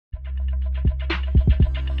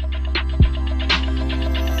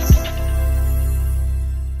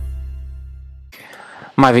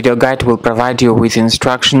My video guide will provide you with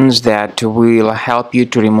instructions that will help you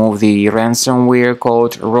to remove the ransomware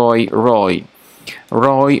called RoyRoy.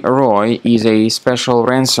 RoyRoy is a special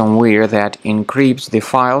ransomware that encrypts the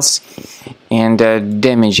files and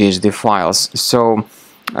damages the files. So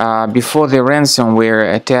before the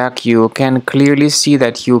ransomware attack, you can clearly see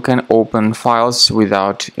that you can open files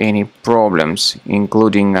without any problems,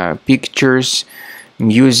 including pictures,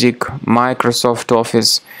 music, Microsoft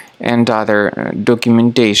Office, and other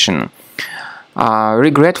documentation.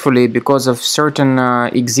 Regretfully, because of certain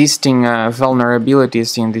existing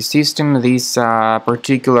vulnerabilities in the system, this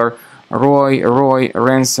particular RoyRoy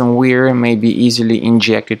ransomware may be easily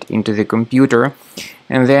injected into the computer,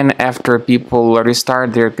 and then after people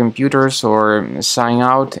restart their computers or sign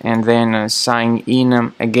out and then sign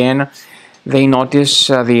in again, they notice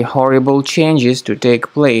the horrible changes to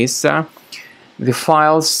take place. The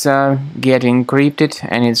files get encrypted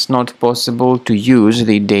and it's not possible to use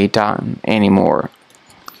the data anymore.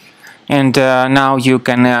 And now you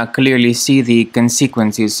can clearly see the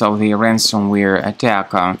consequences of the ransomware attack.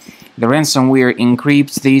 The ransomware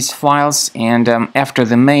encrypts these files, and after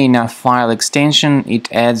the main file extension,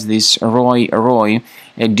 it adds this RoyRoy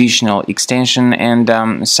additional extension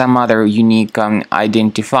and some other unique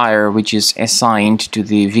identifier which is assigned to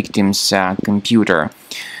the victim's computer.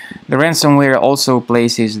 The ransomware also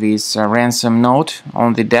places this ransom note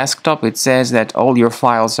on the desktop. It says that all your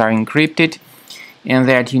files are encrypted and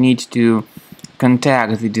that you need to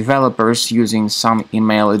contact the developers using some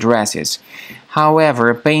email addresses.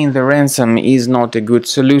 However, paying the ransom is not a good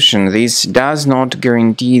solution. This does not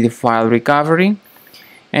guarantee the file recovery,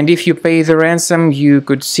 and if you pay the ransom, you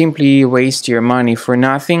could simply waste your money for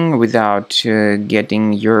nothing without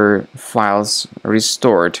getting your files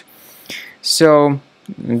restored. So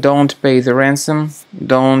don't pay the ransom,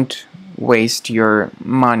 don't waste your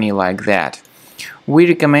money like that. We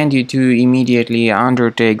recommend you to immediately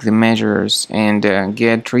undertake the measures and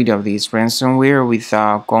get rid of this ransomware with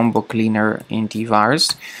Combo Cleaner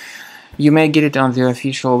antivirus. You may get it on the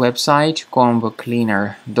official website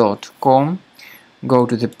combocleaner.com. Go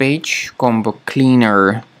to the page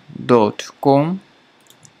combocleaner.com.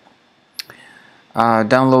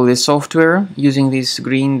 Download the software using this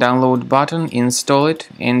green download button, install it,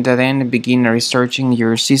 and then begin researching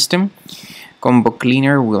your system. Combo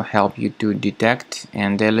Cleaner will help you to detect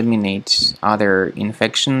and eliminate other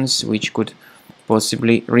infections which could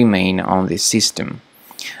possibly remain on the system.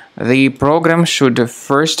 The program should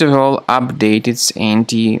first of all update its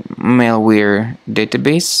anti-malware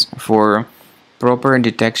database for proper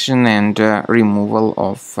detection and removal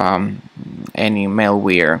of any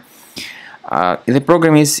malware. The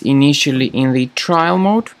program is initially in the trial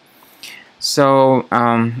mode, so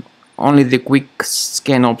only the quick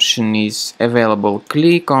scan option is available.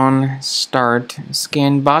 Click on Start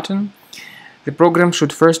Scan button. The program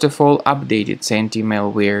should first of all update its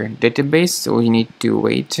anti-malware database, so you need to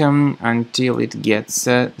wait until it gets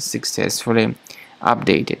successfully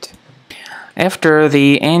updated. After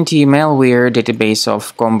the anti-malware database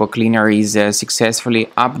of Combo Cleaner is successfully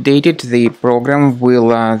updated, the program will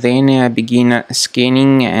then begin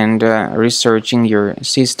scanning and researching your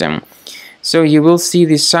system. So you will see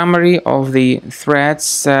the summary of the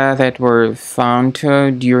threats that were found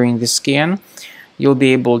during the scan. You'll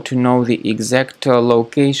be able to know the exact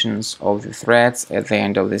locations of the threats at the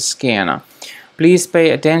end of the scan. Please pay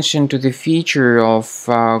attention to the feature of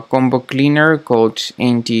Combo Cleaner called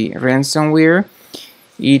Anti-Ransomware.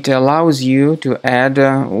 It allows you to add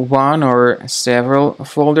one or several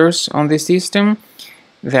folders on the system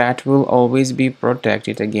that will always be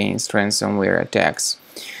protected against ransomware attacks.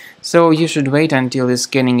 So you should wait until the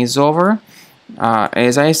scanning is over.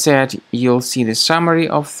 As I said, you'll see the summary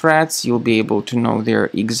of threats, you'll be able to know their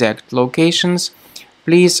exact locations.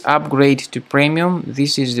 Please upgrade to Premium.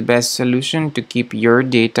 This is the best solution to keep your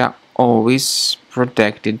data always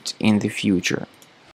protected in the future.